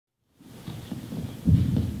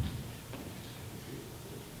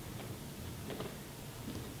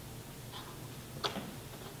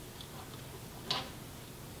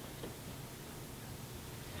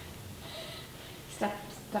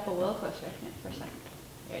Step a little closer for a second.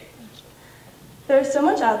 Great. There is so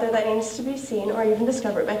much out there that needs to be seen or even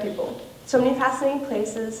discovered by people. So many fascinating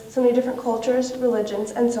places, so many different cultures,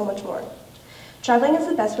 religions, and so much more. Traveling is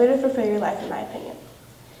the best way to fulfill your life, in my opinion.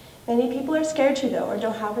 Many people are scared to, though, or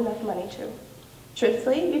don't have enough money to.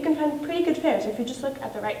 Truthfully, you can find pretty good fares if you just look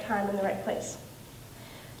at the right time and the right place.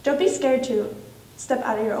 Don't be scared to step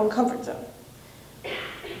out of your own comfort zone.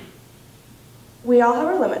 We all have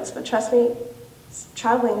our limits, but trust me,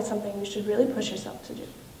 traveling is something you should really push yourself to do.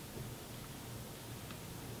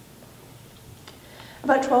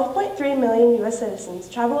 About 12.3 million US citizens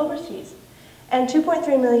travel overseas, and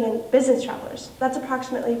 2.3 million business travelers. That's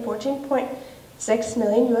approximately 14.6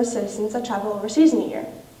 million US citizens that travel overseas in a year.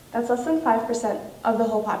 That's less than 5% of the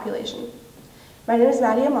whole population. My name is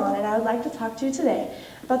Madi, and I would like to talk to you today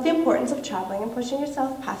about the importance of traveling and pushing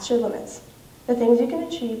yourself past your limits. The things you can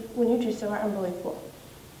achieve when you do so are unbelievable.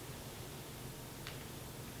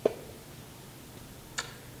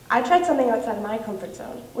 I tried something outside of my comfort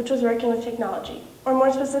zone, which was working with technology, or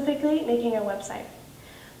more specifically, making a website.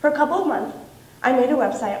 For a couple of months, I made a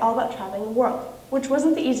website all about traveling the world, which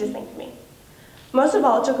wasn't the easiest thing for me. Most of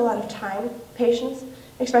all, it took a lot of time, patience,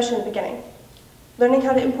 especially in the beginning. Learning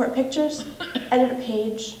how to import pictures, edit a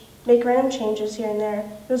page, make random changes here and there,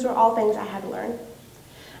 those were all things I had to learn.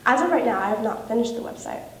 As of right now, I have not finished the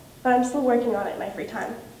website, but I'm still working on it in my free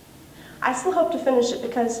time. I still hope to finish it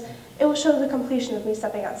because it will show the completion of me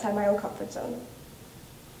stepping outside my own comfort zone.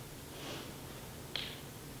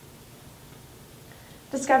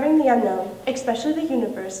 Discovering the unknown, especially the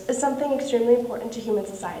universe, is something extremely important to human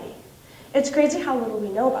society. It's crazy how little we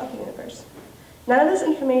know about the universe. None of this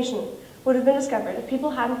information would have been discovered if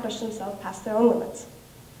people hadn't pushed themselves past their own limits.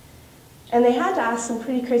 And they had to ask some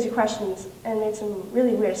pretty crazy questions and made some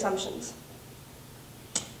really weird assumptions.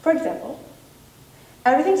 For example,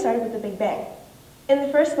 everything started with the Big Bang. In the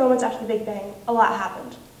first moments after the Big Bang, a lot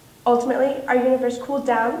happened. Ultimately, our universe cooled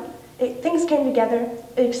down, things came together,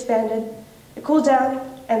 it expanded, it cooled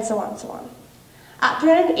down, and so on and so on. At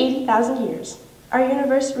 380,000 years, our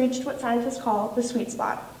universe reached what scientists call the sweet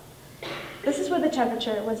spot. This is where the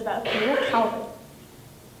temperature was about 300 Kelvin,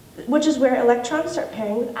 which is where electrons start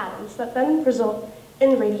pairing with atoms that then result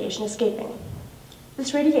in radiation escaping.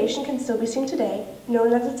 This radiation can still be seen today,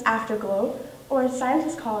 known as its afterglow, or as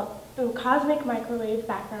scientists call it, the cosmic microwave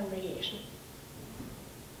background radiation.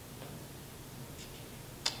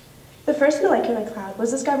 The first molecular cloud was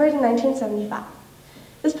discovered in 1975.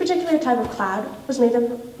 This particular type of cloud was made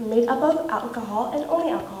up of alcohol and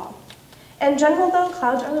only alcohol. In general, though,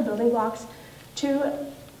 clouds are the building blocks to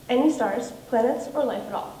any stars, planets, or life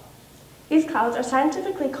at all. These clouds are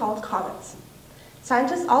scientifically called comets.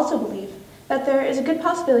 Scientists also believe that there is a good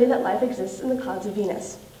possibility that life exists in the clouds of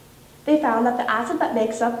Venus. They found that the acid that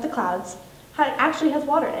makes up the clouds actually has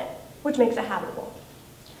water in it, which makes it habitable.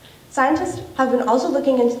 Scientists have been also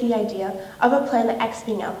looking into the idea of a planet X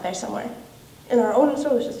being out there somewhere, in our own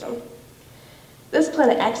solar system. This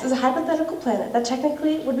planet X is a hypothetical planet that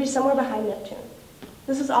technically would be somewhere behind Neptune.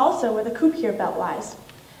 This is also where the Kuiper belt lies,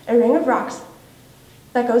 a ring of rocks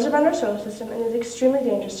that goes around our solar system and is extremely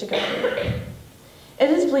dangerous to go through. It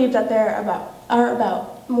is believed that there are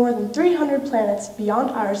about more than 300 planets beyond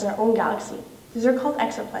ours in our own galaxy. These are called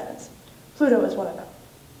exoplanets. Pluto is one of them.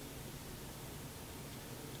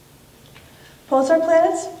 Pulsar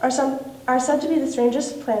planets are said to be the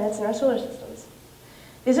strangest planets in our solar systems.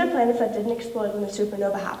 These are planets that didn't explode when the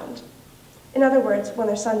supernova happened. In other words, when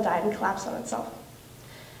their sun died and collapsed on itself.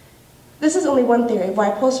 This is only one theory of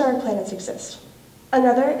why pulsar planets exist.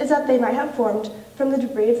 Another is that they might have formed from the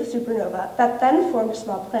debris of the supernova that then formed a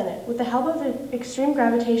small planet with the help of the extreme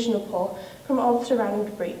gravitational pull from all the surrounding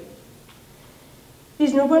debris.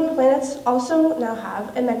 These newborn planets also now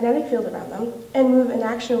have a magnetic field around them and move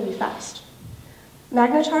inexorably fast.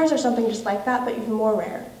 Magnetars are something just like that, but even more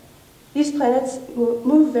rare. These planets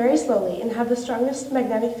move very slowly and have the strongest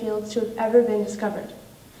magnetic fields to have ever been discovered.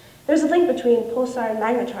 There's a link between pulsar and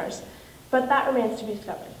magnetars, but that remains to be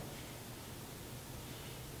discovered.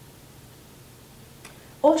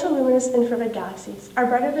 Ultraluminous infrared galaxies are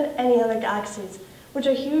brighter than any other galaxies, which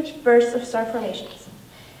are huge bursts of star formations.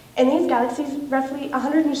 In these galaxies, roughly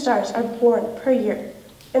 100 new stars are born per year.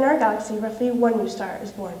 In our galaxy, roughly 1 new star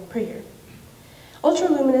is born per year.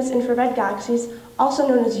 Ultraluminous infrared galaxies, also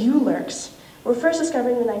known as ULIRCs, were first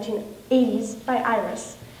discovered in the 1980s by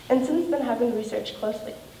IRIS, and since then have been researched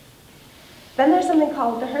closely. Then there's something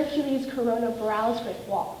called the Hercules Corona Borealis Great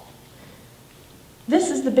Wall.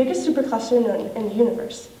 This is the biggest supercluster known in the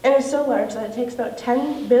universe, and is so large that it takes about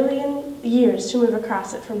 10 billion years to move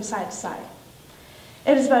across it from side to side.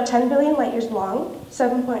 It is about 10 billion light years long,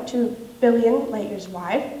 7.2 billion light years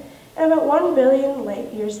wide and about 1 billion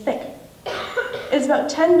light years thick. It is about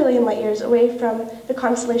 10 billion light years away from the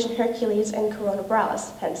constellation Hercules and Corona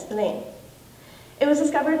Borealis, hence the name. It was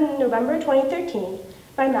discovered in November 2013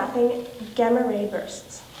 by mapping gamma ray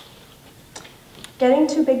bursts. Getting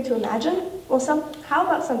too big to imagine? Well, how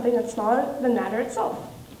about something that's smaller than matter itself?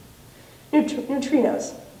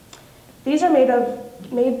 Neutrinos. These are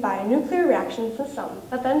made by nuclear reactions in the sun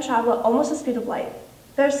that then travel at almost the speed of light.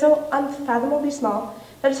 They're so unfathomably small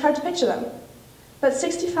that it's hard to picture them. But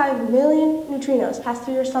 65 million neutrinos pass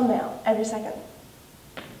through your sundial every second.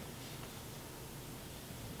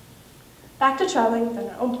 Back to traveling within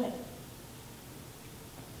our own planet.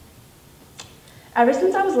 Ever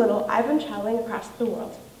since I was little, I've been traveling across the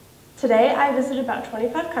world. Today, I visited about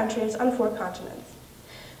 25 countries on 4 continents.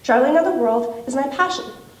 Traveling around the world is my passion,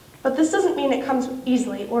 but this doesn't mean it comes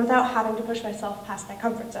easily or without having to push myself past my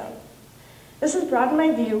comfort zone. This has broadened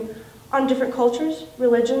my view on different cultures,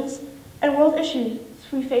 religions, and world issues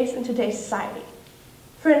we face in today's society.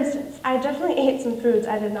 For instance, I definitely ate some foods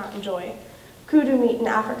I did not enjoy. Kudu meat in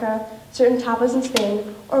Africa, certain tapas in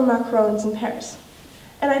Spain, or macarons in Paris.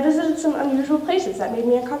 And I visited some unusual places that made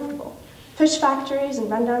me uncomfortable. Fish factories and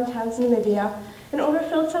rundown towns in Namibia, and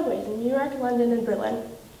overfilled subways in New York, London, and Berlin.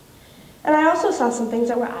 And I also saw some things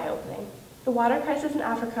that were eye-opening. The water crisis in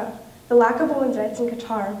Africa, the lack of women's rights in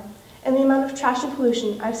Qatar, and the amount of trash and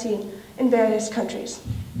pollution I've seen in various countries.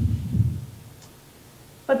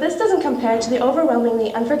 But this doesn't compare to the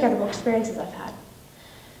overwhelmingly unforgettable experiences I've had.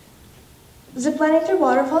 Ziplining through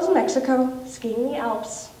waterfalls in Mexico, skiing in the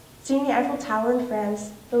Alps, seeing the Eiffel Tower in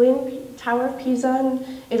France, the Leaning Tower of Pisa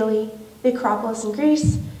in Italy, the Acropolis in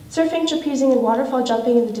Greece, surfing, trapezing, and waterfall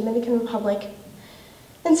jumping in the Dominican Republic,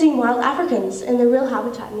 and seeing wild Africans in their real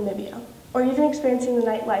habitat in Namibia, or even experiencing the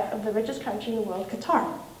nightlife of the richest country in the world,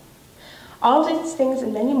 Qatar. All of these things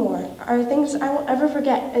and many more are things I won't ever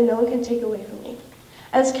forget and no one can take away from me.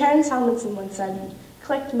 As Karen Salmonson once said,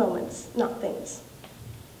 collect moments, not things.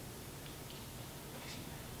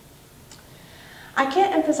 I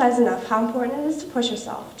can't emphasize enough how important it is to push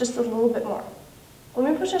yourself just a little bit more.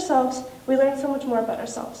 When we push ourselves, we learn so much more about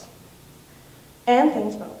ourselves and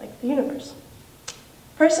things about the universe.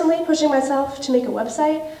 Personally, pushing myself to make a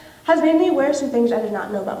website has made me aware of some things I did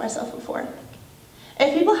not know about myself before.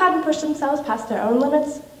 If people hadn't pushed themselves past their own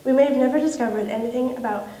limits, we may have never discovered anything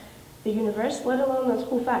about the universe, let alone those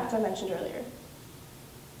cool facts I mentioned earlier.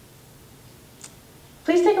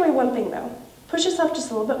 Please take away one thing though. Push yourself just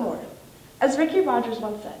a little bit more. As Ricky Rogers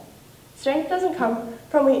once said, strength doesn't come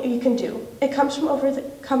from what you can do. It comes from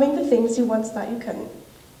overcoming the things you once thought you couldn't.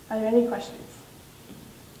 Are there any questions?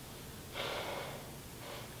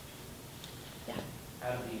 Yeah.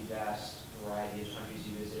 Out of the vast variety of countries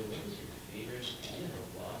you visited, what was your favorite? You have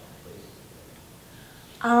a lot of places.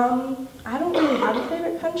 I don't really have a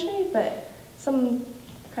favorite country, but some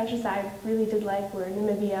countries that I really did like were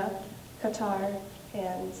Namibia, Qatar,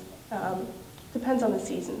 and depends on the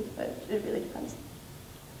season, but it really depends.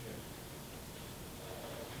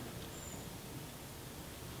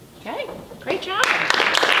 Okay, great job.